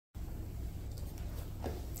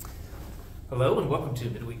Hello and welcome to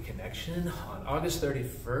Midweek Connection on August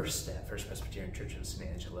 31st at First Presbyterian Church of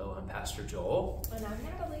St. Angelo. I'm Pastor Joel. And I'm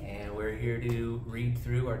Natalie. And we're here to read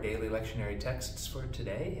through our daily lectionary texts for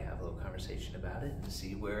today, have a little conversation about it, and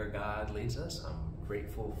see where God leads us. I'm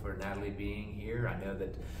grateful for Natalie being here. I know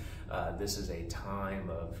that this is a time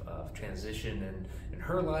of transition in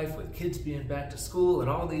her life with kids being back to school and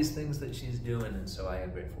all these things that she's doing. And so I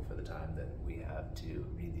am grateful for the time that we have to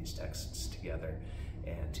read these texts together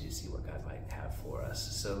and to see what God might have for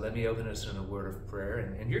us. So let me open us in a word of prayer,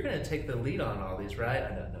 and you're going to take the lead on all these, right?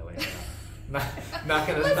 I don't know anyhow. Not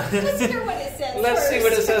going to. Let's hear what it says. Let's first. see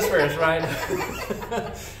what it says first, right?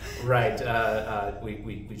 Right.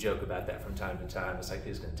 We joke about that from time to time. It's like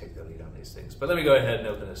who's going to take the lead on these things? But let me go ahead and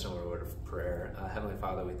open us in a word of prayer. Heavenly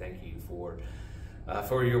Father, we thank you for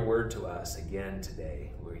your word to us again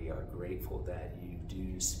today. We are grateful that you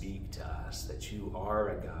do speak to us, that you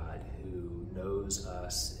are a God who knows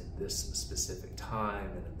us in this specific time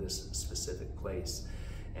and in this specific place,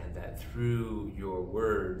 and that through your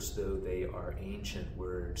words, though they are ancient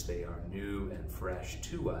words, they are new and fresh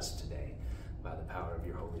to us today by the power of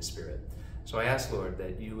your Holy Spirit. So I ask, Lord,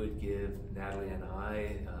 that you would give Natalie and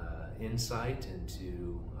I insight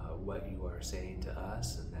into what you are saying to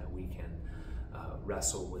us, and that we can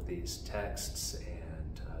wrestle with these texts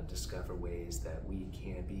and discover ways that we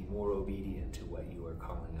can be more obedient to what you are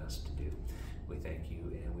calling us to do. We thank you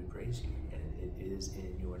and we praise you, and it is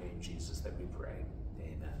in your name, Jesus, that we pray.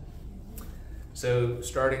 Amen. So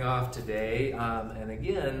starting off today, and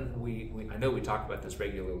again, I know we talk about this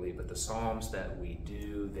regularly, but the Psalms that we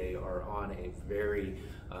do, they are on a very,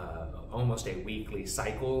 almost a weekly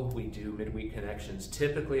cycle. We do midweek connections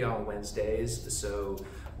typically on Wednesdays, so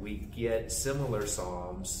we get similar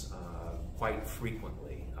Psalms quite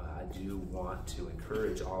frequently. I do want to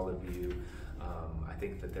encourage all of you. I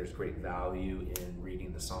think that there's great value in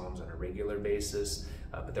reading the Psalms on a regular basis,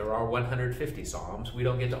 but there are 150 Psalms. We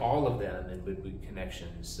don't get to all of them in midweek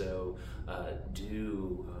connections, so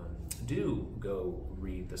do go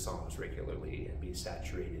read the Psalms regularly and be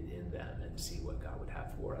saturated in them and see what God would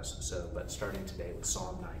have for us. So, but starting today with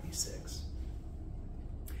Psalm 96.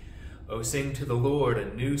 Oh, sing to the Lord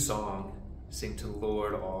a new song. Sing to the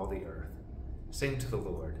Lord all the earth. Sing to the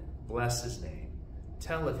Lord, bless his name.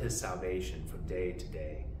 Tell of his salvation from day to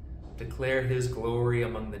day. Declare his glory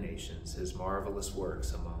among the nations, his marvelous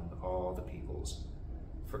works among all the peoples.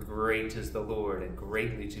 For great is the Lord and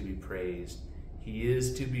greatly to be praised. He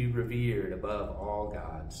is to be revered above all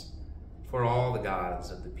gods. For all the gods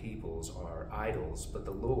of the peoples are idols, but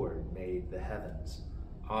the Lord made the heavens.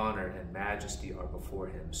 Honor and majesty are before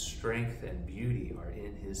him. Strength and beauty are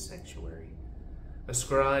in his sanctuary.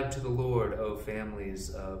 Ascribe to the Lord, O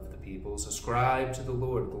families of the peoples. Ascribe to the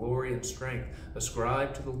Lord glory and strength.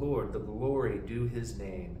 Ascribe to the Lord the glory due his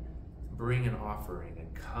name. Bring an offering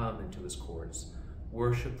and come into his courts.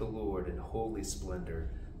 Worship the Lord in holy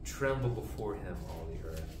splendor. Tremble before him, all the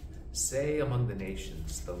earth. Say among the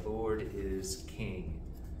nations, the Lord is king.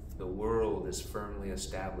 The world is firmly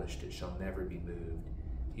established. It shall never be moved.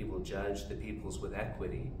 He will judge the peoples with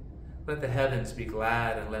equity. Let the heavens be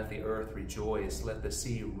glad and let the earth rejoice. Let the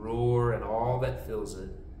sea roar and all that fills it.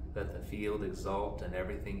 Let the field exult and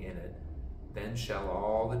everything in it. Then shall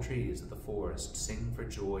all the trees of the forest sing for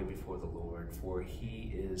joy before the Lord, for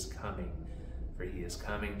he is coming. For he is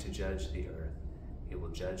coming to judge the earth. He will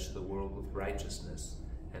judge the world with righteousness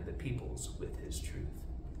and the peoples with his truth.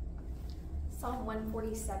 Psalm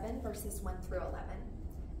 147, verses 1 through 11.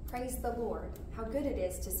 Praise the Lord. How good it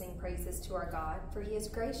is to sing praises to our God, for he is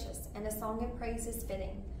gracious, and a song of praise is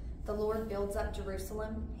fitting. The Lord builds up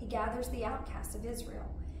Jerusalem. He gathers the outcasts of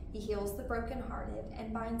Israel. He heals the brokenhearted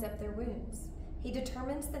and binds up their wounds. He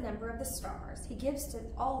determines the number of the stars. He gives to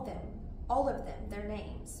all of them their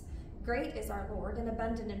names. Great is our Lord and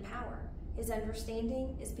abundant in power. His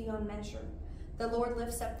understanding is beyond measure. The Lord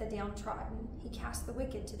lifts up the downtrodden. He casts the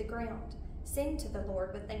wicked to the ground. Sing to the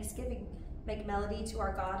Lord with thanksgiving. Make melody to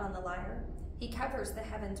our God on the lyre. He covers the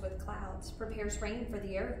heavens with clouds, prepares rain for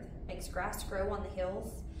the earth, makes grass grow on the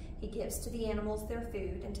hills. He gives to the animals their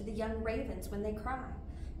food, and to the young ravens when they cry.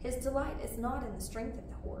 His delight is not in the strength of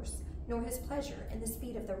the horse, nor his pleasure in the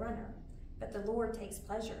speed of the runner. But the Lord takes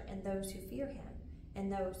pleasure in those who fear him,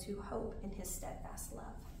 and those who hope in his steadfast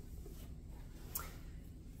love.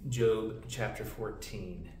 Job chapter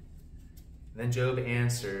 14. Then Job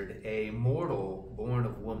answered, a mortal born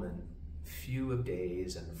of woman, few of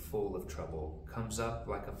days and full of trouble, comes up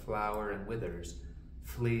like a flower and withers,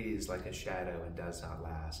 flees like a shadow and does not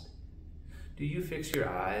last. Do you fix your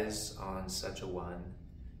eyes on such a one?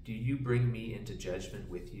 Do you bring me into judgment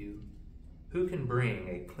with you? Who can bring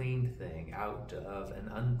a clean thing out of an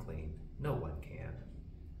unclean? No one can.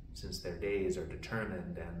 Since their days are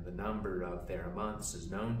determined and the number of their months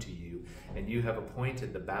is known to you, and you have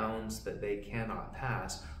appointed the bounds that they cannot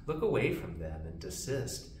pass, look away from them and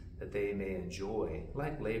desist, that they may enjoy,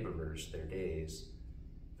 like laborers, their days.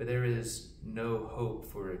 For there is no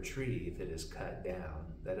hope for a tree if it is cut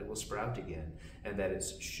down, that it will sprout again, and that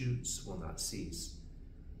its shoots will not cease.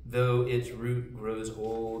 Though its root grows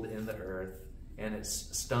old in the earth, and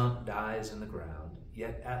its stump dies in the ground,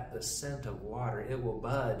 yet at the scent of water it will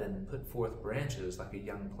bud and put forth branches like a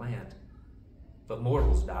young plant. But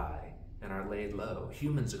mortals die and are laid low.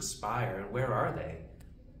 Humans expire, and where are they?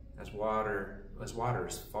 As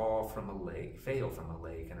waters fail from a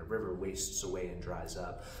lake, and a river wastes away and dries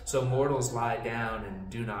up. So mortals lie down and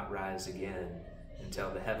do not rise again. Until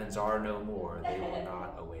the heavens are no more, they will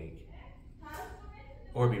not awake,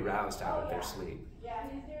 or be roused out of their sleep.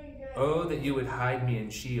 Oh, that you would hide me in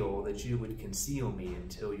Sheol, that you would conceal me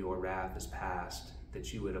until your wrath is past,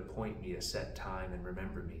 that you would appoint me a set time and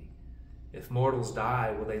remember me. If mortals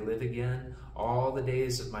die, will they live again? All the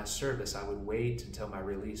days of my service I would wait until my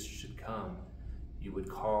release should come. You would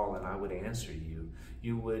call and I would answer you.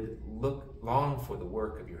 You would long for the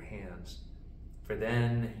work of your hands. For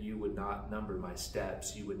then you would not number my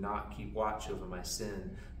steps. You would not keep watch over my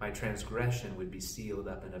sin. My transgression would be sealed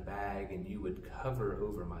up in a bag, and you would cover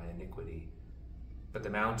over my iniquity. But the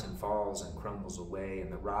mountain falls and crumbles away,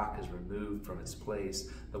 and the rock is removed from its place.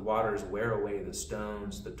 The waters wear away the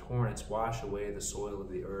stones. The torrents wash away the soil of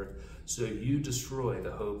the earth. So you destroy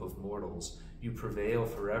the hope of mortals. You prevail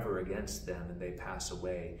forever against them, and they pass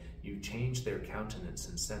away. You change their countenance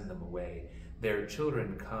and send them away. Their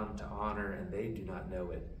children come to honor, and they do not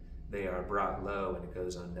know it. They are brought low, and it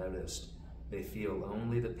goes unnoticed. They feel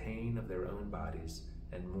only the pain of their own bodies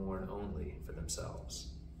and mourn only for themselves.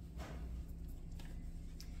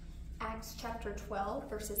 Acts chapter 12,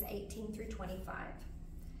 verses 18 through 25.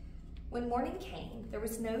 When morning came, there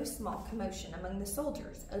was no small commotion among the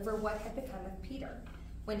soldiers over what had become of Peter.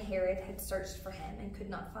 When Herod had searched for him and could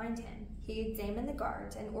not find him, he examined the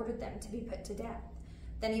guards and ordered them to be put to death.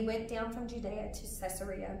 Then he went down from Judea to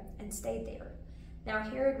Caesarea and stayed there. Now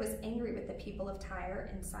Herod was angry with the people of Tyre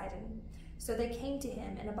and Sidon. So they came to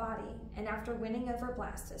him in a body, and after winning over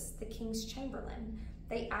Blastus, the king's chamberlain,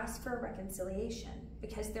 they asked for a reconciliation,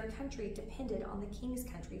 because their country depended on the king's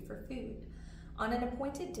country for food. On an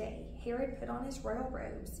appointed day, Herod put on his royal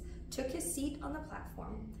robes, took his seat on the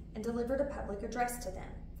platform, and delivered a public address to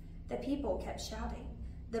them. The people kept shouting,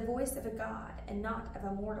 "The voice of a god and not of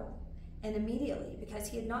a mortal." And immediately, because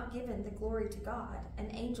he had not given the glory to God, an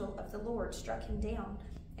angel of the Lord struck him down,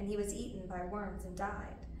 and he was eaten by worms and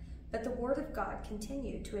died. But the word of God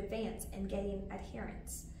continued to advance and gain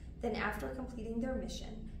adherents. Then after completing their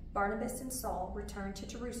mission, Barnabas and Saul returned to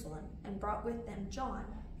Jerusalem and brought with them John,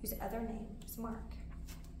 whose other name was Mark.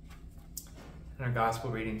 And our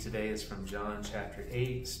gospel reading today is from John chapter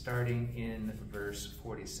 8, starting in verse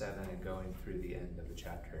 47 and going through the end of the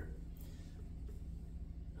chapter.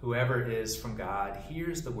 Whoever is from God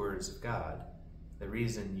hears the words of God. The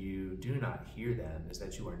reason you do not hear them is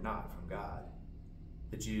that you are not from God.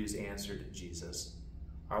 The Jews answered Jesus,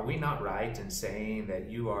 "Are we not right in saying that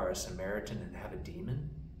you are a Samaritan and have a demon?"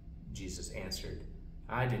 Jesus answered,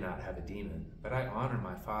 "I do not have a demon, but I honor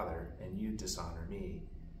my Father, and you dishonor me.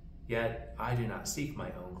 Yet I do not seek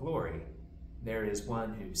my own glory. There is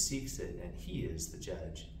one who seeks it, and he is the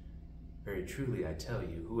judge. Very truly I tell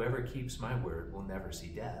you, whoever keeps my word will never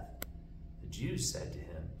see death." The Jews said to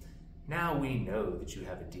him, "Now we know that you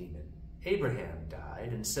have a demon. Abraham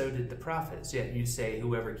died, and so did the prophets, yet you say,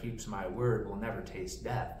 'Whoever keeps my word will never taste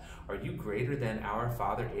death.' Are you greater than our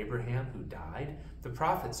father Abraham, who died? The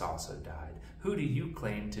prophets also died. Who do you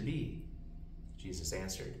claim to be?" Jesus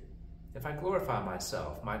answered, "If I glorify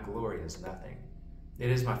myself, my glory is nothing.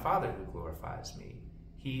 It is my Father who glorifies me,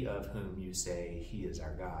 he of whom you say he is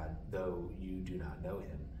our God, though you do not know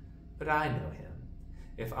him. But I know him.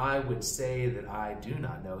 If I would say that I do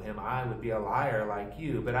not know him, I would be a liar like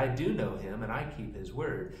you, but I do know him, and I keep his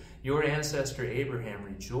word. Your ancestor Abraham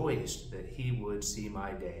rejoiced that he would see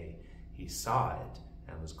my day. He saw it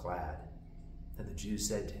and was glad." And the Jews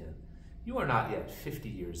said to him, "You are not yet 50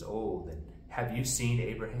 years old, and have you seen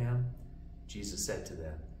Abraham?" Jesus said to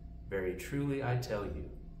them, "Very truly I tell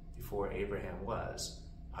you, before Abraham was,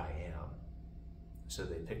 I am." So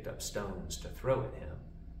they picked up stones to throw at him,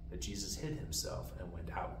 but Jesus hid himself and went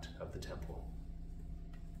out of the temple.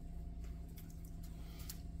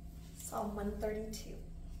 Psalm 132.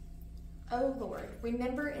 O Lord,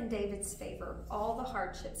 remember in David's favor all the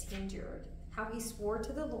hardships he endured, how he swore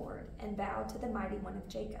to the Lord and vowed to the Mighty One of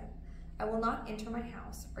Jacob. I will not enter my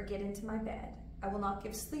house or get into my bed. I will not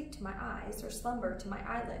give sleep to my eyes or slumber to my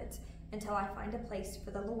eyelids until I find a place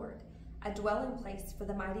for the Lord, a dwelling place for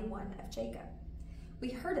the mighty one of Jacob. We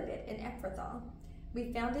heard of it in Ephrathah.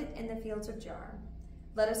 We found it in the fields of Jaar.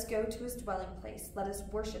 Let us go to his dwelling place. Let us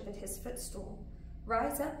worship at his footstool.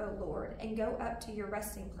 Rise up, O Lord, and go up to your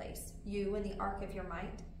resting place, you in the ark of your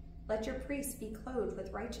might. Let your priests be clothed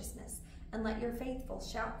with righteousness, and let your faithful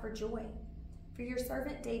shout for joy. For your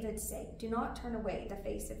servant David's sake, do not turn away the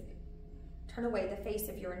face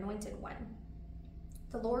of your anointed one.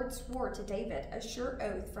 The Lord swore to David a sure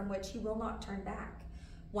oath from which he will not turn back.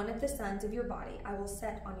 One of the sons of your body I will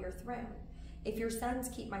set on your throne. If your sons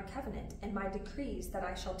keep my covenant and my decrees that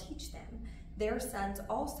I shall teach them, their sons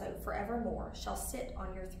also forevermore shall sit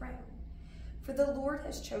on your throne. For the Lord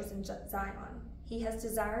has chosen Zion. He has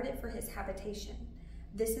desired it for his habitation.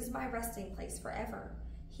 This is my resting place forever.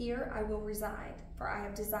 Here I will reside, for I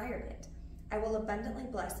have desired it. I will abundantly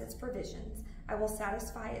bless its provisions. I will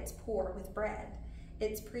satisfy its poor with bread.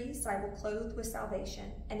 Its priests I will clothe with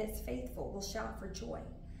salvation, and its faithful will shout for joy.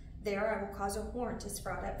 There I will cause a horn to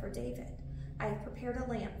sprout up for David. I have prepared a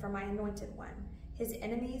lamp for my anointed one. His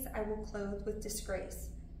enemies I will clothe with disgrace,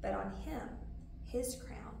 but on him his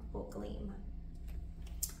crown will gleam.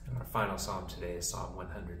 And our final psalm today is Psalm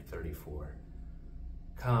 134.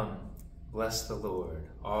 Come, bless the Lord,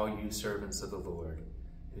 all you servants of the Lord,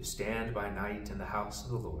 who stand by night in the house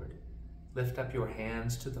of the Lord. Lift up your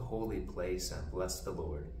hands to the holy place and bless the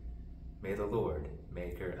Lord. May the Lord,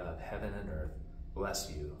 maker of heaven and earth,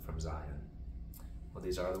 bless you from Zion. Well,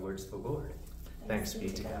 these are the words of the Lord. Thanks be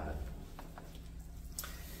to God.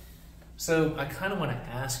 So I kind of want to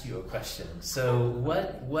ask you a question. So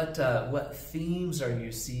what themes are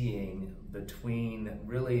you seeing between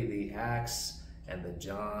really the Acts and the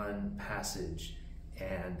John passage,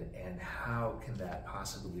 and how can that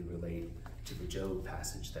possibly relate to the Job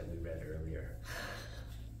passage that we read earlier?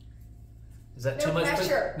 Is that No too much?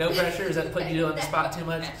 pressure. No pressure? Is that putting you on the spot too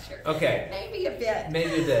much? Pressure. Okay. Maybe a bit.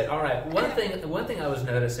 Maybe a bit. All right. One thing I was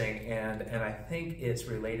noticing, and I think it's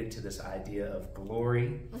related to this idea of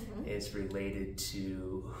glory. Mm-hmm. It's related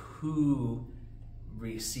to who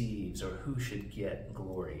receives or who should get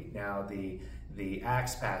glory. Now, the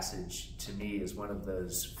Acts passage to me is one of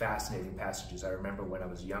those fascinating passages. I remember when I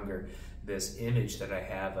was younger, this image that I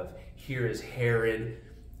have of here is Herod.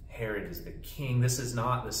 Herod is the king. This is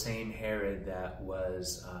not the same Herod that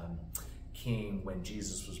was king when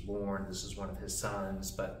Jesus was born. This is one of his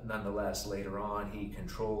sons, but nonetheless, later on, he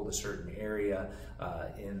controlled a certain area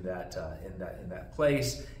in that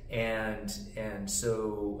place, and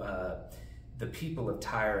so the people of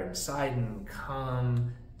Tyre and Sidon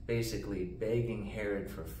come basically begging Herod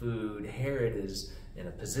for food. Herod is in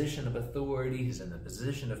a position of authority. He's in a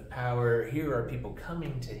position of power. Here are people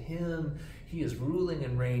coming to him. He is ruling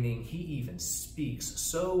and reigning. He even speaks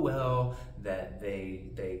so well that they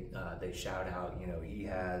shout out, he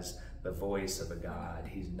has the voice of a god.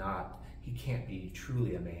 He can't be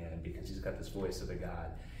truly a man because he's got this voice of a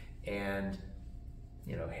god. And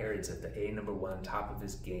Herod's at the #1, top of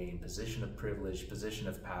his game, position of privilege, position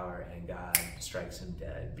of power, and God strikes him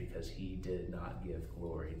dead because he did not give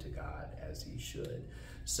glory to God as he should.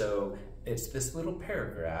 So it's this little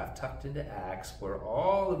paragraph tucked into Acts where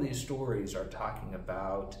all of these stories are talking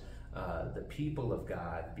about the people of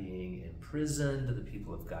God being imprisoned, the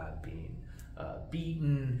people of God being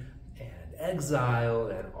beaten and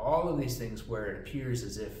exiled, and all of these things where it appears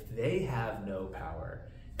as if they have no power.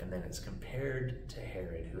 And then it's compared to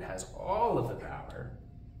Herod, who has all of the power,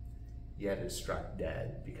 yet is struck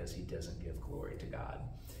dead because he doesn't give glory to God.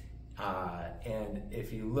 And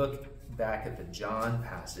if you look back at the John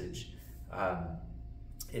passage,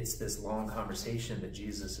 it's this long conversation that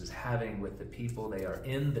Jesus is having with the people. They are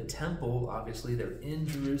in the temple, obviously. They're in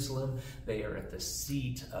Jerusalem. They are at the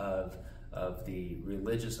seat of the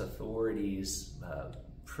religious authorities'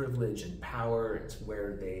 privilege and power. It's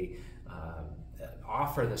where they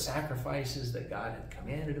offer the sacrifices that God had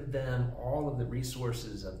commanded of them. All of the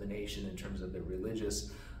resources of the nation in terms of the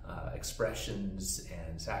religious expressions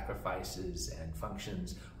and sacrifices and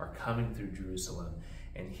functions are coming through Jerusalem.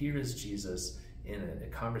 And here is Jesus in a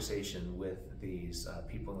conversation with these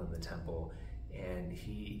people in the temple, and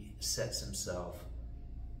he sets himself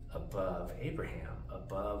above Abraham,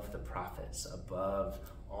 above the prophets, above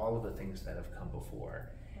all of the things that have come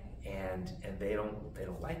before. And they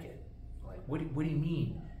don't like it. Like, what do you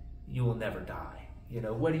mean you will never die?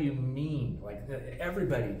 What do you mean? Like,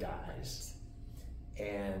 everybody dies.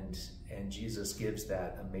 And Jesus gives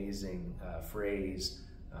that amazing phrase,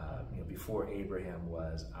 before Abraham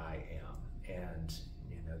was, I am. And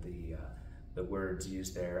The words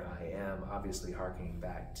used there, I am, obviously harkening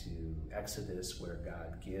back to Exodus, where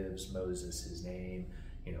God gives Moses his name.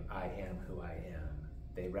 I am who I am.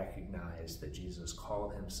 They recognize that Jesus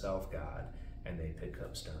called himself God, and they pick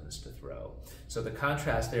up stones to throw. So the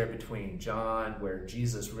contrast there between John, where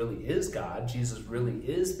Jesus really is God, Jesus really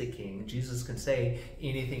is the king, Jesus can say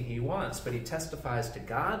anything he wants, but he testifies to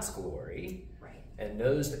God's glory, right, and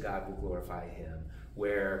knows that God will glorify him,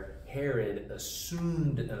 where Herod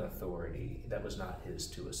assumed an authority that was not his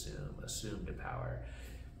to assume, assumed a power.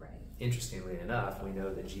 Right. Interestingly enough, we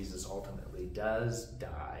know that Jesus ultimately does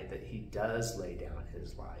die, that he does lay down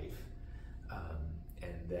his life,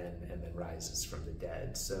 and then rises from the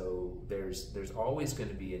dead. So there's always going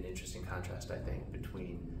to be an interesting contrast, I think,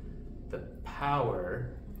 between the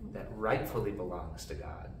power that rightfully belongs to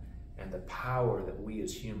God and the power that we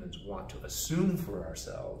as humans want to assume for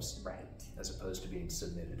ourselves, right, as opposed to being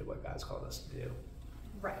submitted to what God's called us to do.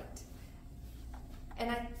 Right. And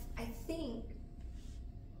I think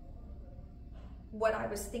what I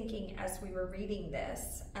was thinking as we were reading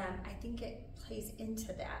this, I think it plays into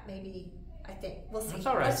that. Maybe, I think. We'll see. That's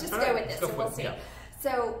all right. Let's just all go right. with this and we'll see. Yeah.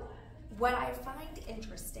 So what I find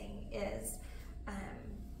interesting is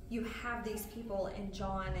you have these people in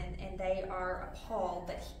John, and they are appalled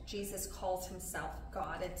that Jesus calls himself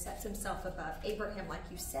God and sets himself above Abraham, like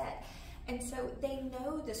you said. And so they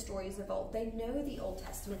know the stories of old. They know the Old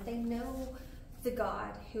Testament. They know the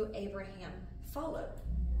God who Abraham followed.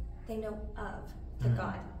 They know of the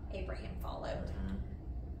God Abraham followed.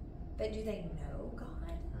 But do they know God?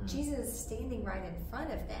 Jesus is standing right in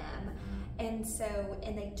front of them. And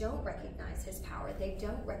they don't recognize his power. They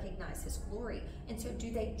don't recognize his glory. And so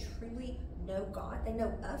do they truly know God? They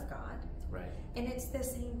know of God. Right. And it's the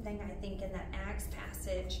same thing, I think, in that Acts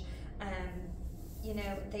passage.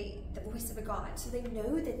 The voice of a God. So they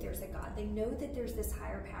know that there's a God. They know that there's this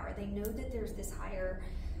higher power. They know that there's this higher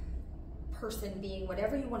person, being,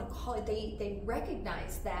 whatever you want to call it. They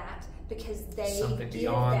recognize that because they something give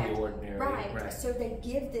beyond that, the ordinary. right. So they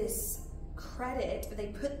give this credit. They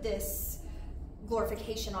put this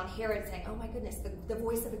glorification on Herod, saying, oh my goodness, the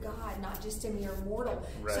voice of a God, not just a mere mortal.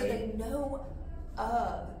 Right. So they know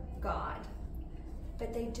of God,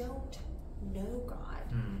 but they don't know God.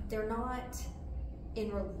 They're not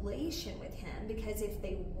in relation with him, because if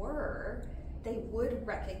they were, they would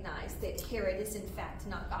recognize that Herod is in fact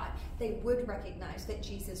not God. They would recognize that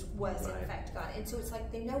Jesus was in fact God. And so it's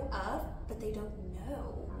like they know of, but they don't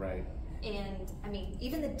know. Right. And I mean,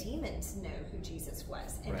 even the demons know who Jesus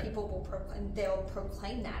was, and people will they'll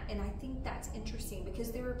proclaim that. And I think that's interesting,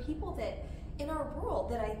 because there are people that in our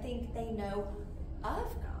world that I think they know of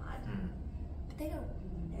God, but they don't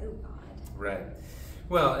know God. Right.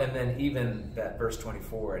 Well, and then even that verse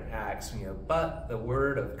 24 in Acts, but the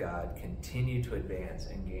word of God continued to advance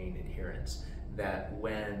and gain adherents. That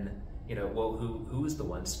when, who is the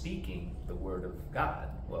one speaking the word of God?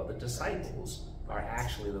 Well, the disciples are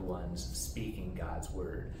actually the ones speaking God's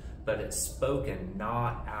word, but it's spoken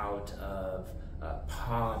not out of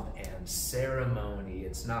pomp and ceremony.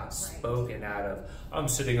 It's not spoken out of, I'm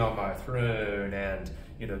sitting on my throne and,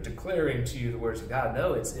 declaring to you the words of God.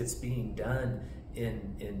 No, it's being done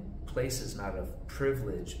in places not of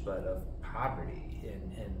privilege but of poverty,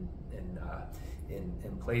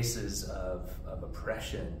 in places of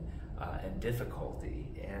oppression and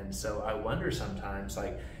difficulty. And so I wonder sometimes,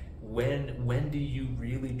 like, when do you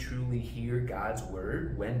really truly hear God's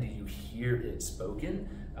word? When do you hear it spoken?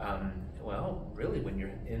 Well, really, when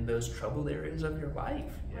you're in those troubled areas of your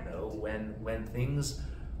life, when things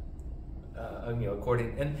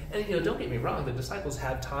according, and don't get me wrong, the disciples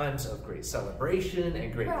have times of great celebration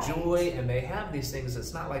and great joy, and they have these things.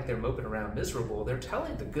 It's not like they're moping around miserable. They're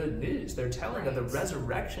telling the good news. They're telling of the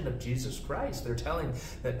resurrection of Jesus Christ. They're telling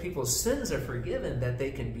that people's sins are forgiven, that they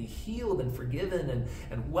can be healed and forgiven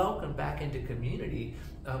and welcomed back into community.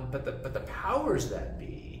 But the powers that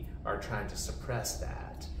be are trying to suppress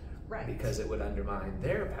that, because it would undermine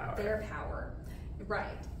their power. Their power, right.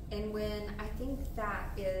 And when I think that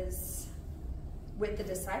is with the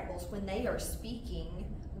disciples, when they are speaking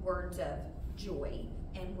words of joy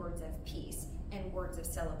and words of peace and words of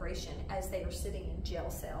celebration as they are sitting in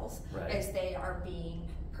jail cells, as they are being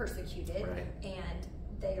persecuted and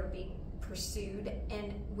they are being pursued,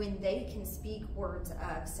 and when they can speak words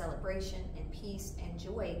of celebration and peace and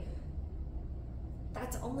joy,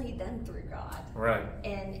 that's only done through God. Right.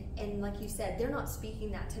 And like you said, they're not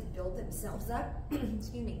speaking that to build themselves up.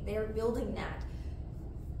 Excuse me. They're building that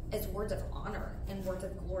as words of honor and words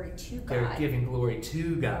of glory to God. They're giving glory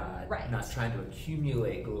to God, right. not trying to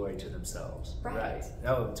accumulate glory to themselves. Right.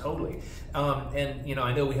 Oh, totally. And, you know,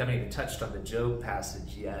 I know we haven't even touched on the Job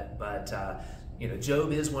passage yet, but, you know,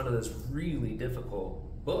 Job is one of those really difficult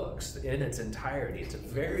books in its entirety. It's a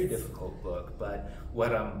very difficult book, but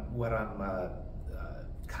what I'm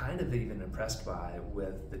kind of even impressed by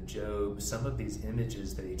with the Job, some of these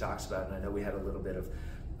images that he talks about, and I know we had a little bit of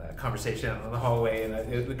conversation out in the hallway, and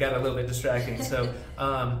it got a little bit distracting. So,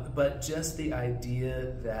 but just the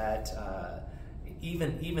idea that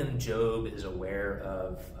even Job is aware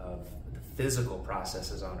of the physical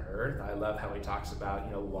processes on earth. I love how he talks about,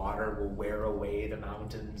 you know, water will wear away the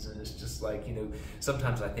mountains, and it's just like, you know,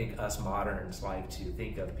 sometimes I think us moderns like to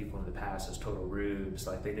think of people in the past as total rubes,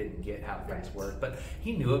 like they didn't get how things work. But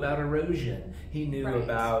he knew about erosion. He knew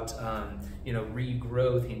about you know,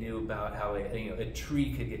 regrowth. He knew about how a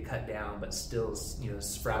tree could get cut down, but still, you know,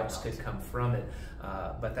 sprouts could come from it.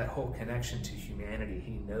 But that whole connection to humanity,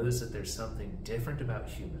 he knows that there's something different about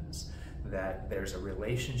humans, that there's a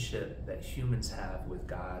relationship that humans have with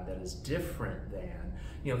God that is different than,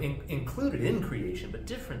 you know, included in creation, but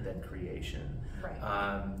different than creation. Right.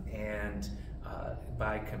 And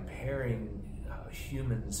by comparing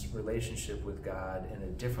humans' relationship with God in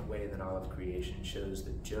a different way than all of creation shows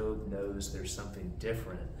that Job knows there's something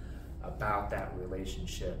different about that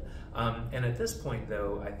relationship. And at this point,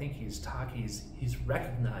 though, I think he's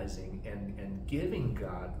recognizing and giving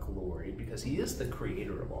God glory because he is the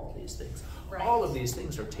creator of all these things. Right. All of these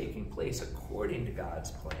things are taking place according to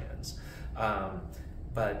God's plans.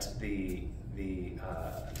 But the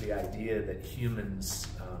idea that humans,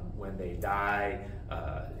 when they die,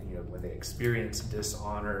 you know, when they experience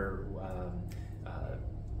dishonor,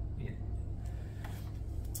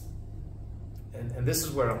 and this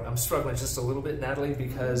is where I'm struggling just a little bit, Natalie,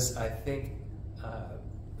 because I think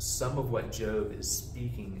some of what Job is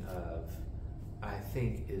speaking of, I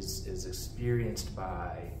think is experienced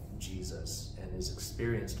by Jesus and is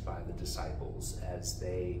experienced by the disciples as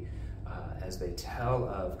they tell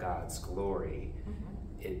of God's glory.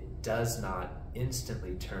 It does not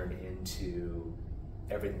instantly turn into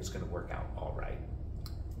everything's going to work out all right.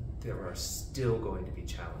 There are still going to be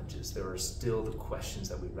challenges. There are still the questions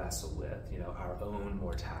that we wrestle with, you know, our own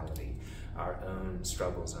mortality, our own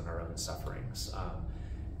struggles and our own sufferings.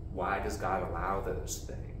 Why does God allow those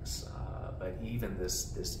things? But even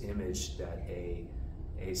this image that a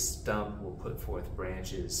stump will put forth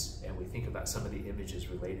branches, and we think about some of the images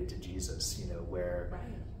related to Jesus, you know, where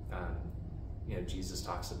you know, Jesus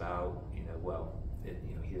talks about, you know, well,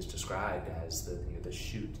 you know, he is described as the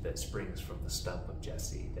shoot that springs from the stump of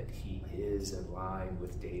Jesse, that he is in line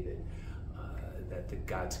with David, that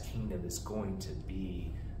God's kingdom is going to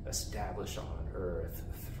be established on earth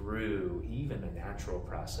through even a natural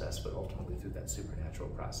process, but ultimately through that supernatural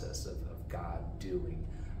process of God doing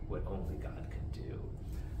what only God can do.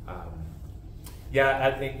 Yeah,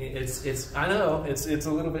 I think it's I know it's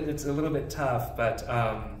a little bit tough, but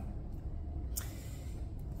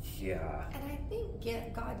yeah. And I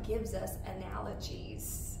think God gives us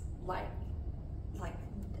analogies like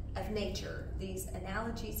of nature, these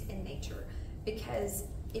analogies in nature, because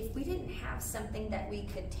if we didn't have something that we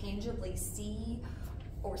could tangibly see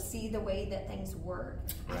or see the way that things work,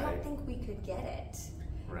 I don't think we could get it.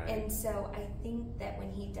 Right. And so I think that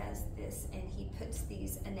when he does this and he puts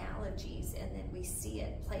these analogies and then we see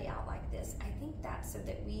it play out like this, I think that's so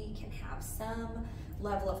that we can have some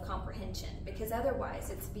level of comprehension, because otherwise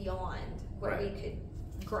it's beyond what we could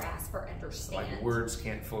grasp or understand. Like words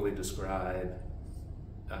can't fully describe.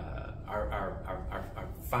 Our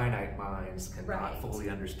finite minds cannot fully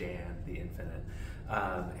understand the infinite.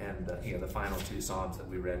 And you know, the final two Psalms that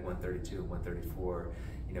we read, 132 and 134,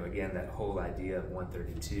 you know, again, that whole idea of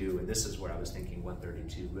 132, and this is where I was thinking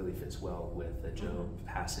 132 really fits well with the Job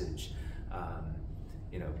passage.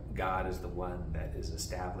 You know, God is the one that is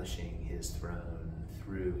establishing his throne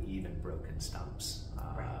through even broken stumps,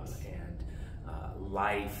 and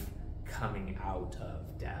life coming out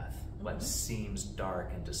of death. What seems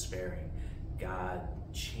dark and despairing, God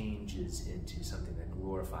changes into something that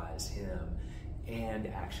glorifies him and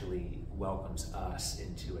actually welcomes us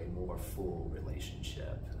into a more full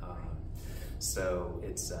relationship. So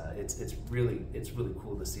it's really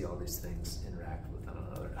cool to see all these things interact with one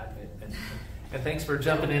another. And thanks for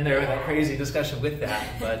jumping in there with that crazy discussion with that.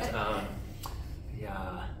 But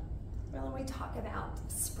yeah. Well, when we talk about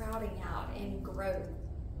sprouting out and growth,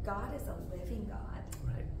 God is a living God.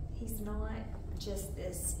 Right. He's not just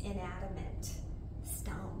this inanimate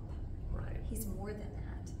stump. Right. He's more than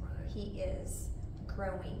that. Right. He is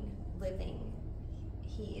growing, living.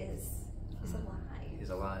 He is alive. He's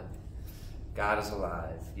alive. God is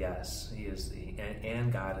alive. Yes, He is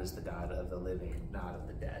and God is the God of the living, not of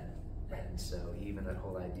the dead. And so even that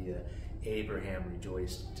whole idea, Abraham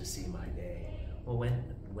rejoiced to see my day. Well,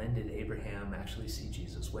 when did Abraham actually see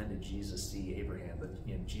Jesus? When did Jesus see Abraham?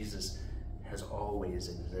 But Jesus has always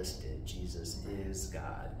existed. Jesus is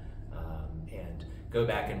God. And go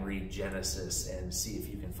back and read Genesis and see if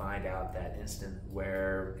you can find out that instant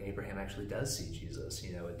where Abraham actually does see Jesus.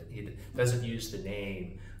 It doesn't use the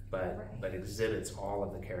name, but exhibits all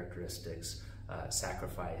of the characteristics: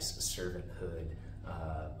 sacrifice, servanthood,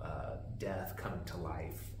 death, coming to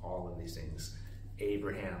life, all of these things.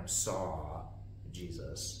 Abraham saw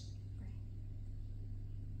Jesus.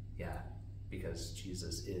 Yeah, because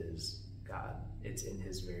Jesus is God. It's in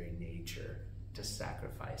His very nature to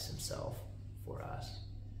sacrifice Himself for us.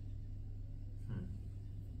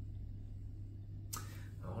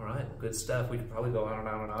 All right, good stuff. We could probably go on and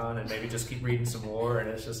on and on and maybe just keep reading some more, and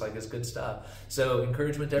it's just like, it's good stuff. So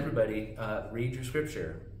encouragement to everybody, read your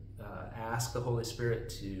scripture. Ask the Holy Spirit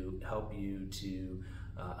to help you to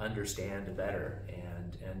understand better,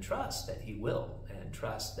 and trust that He will, and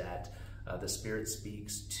trust that the Spirit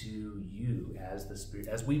speaks to you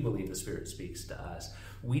as we believe the Spirit speaks to us.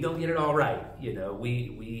 We don't get it all right.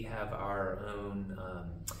 We have our own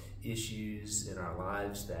issues in our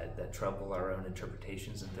lives that trouble our own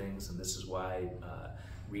interpretations and things, and this is why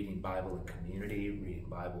reading Bible in community, reading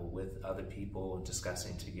Bible with other people, and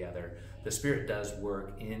discussing together. The Spirit does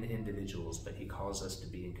work in individuals, but He calls us to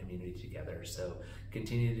be in community together. So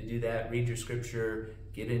continue to do that. Read your scripture.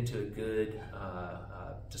 Get into a good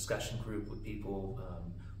discussion group with people.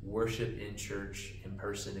 Worship in church, in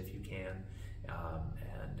person if you can,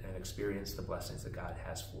 and experience the blessings that God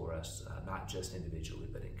has for us, not just individually,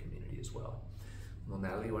 but in community as well. Well,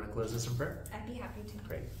 Natalie, you want to close this in prayer? I'd be happy to.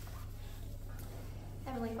 Great.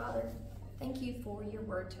 Heavenly Father, thank you for your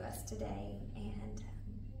word to us today, and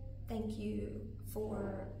thank you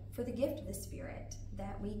for the gift of the Spirit,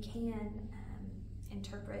 that we can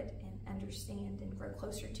interpret and understand and grow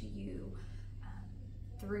closer to you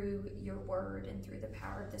through your word and through the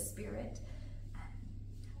power of the Spirit.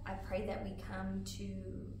 I pray that we come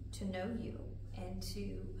to know you, and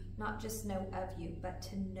to not just know of you, but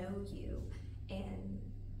to know you, and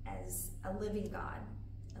as a living God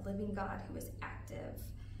who is active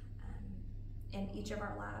in each of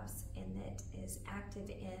our lives, and that is active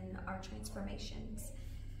in our transformations.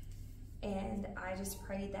 And I just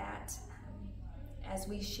pray that as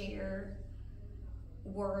we share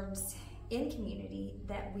words in community,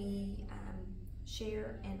 that we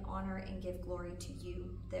share and honor and give glory to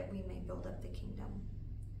you, that we may build up the kingdom.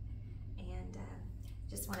 And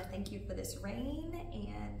just want to thank you for this rain,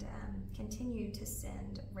 and continue to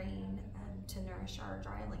send rain to nourish our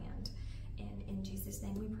dry land. And in Jesus'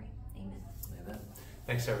 name we pray. Amen. Amen.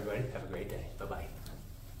 Thanks, everybody. Have a great day. Bye-bye.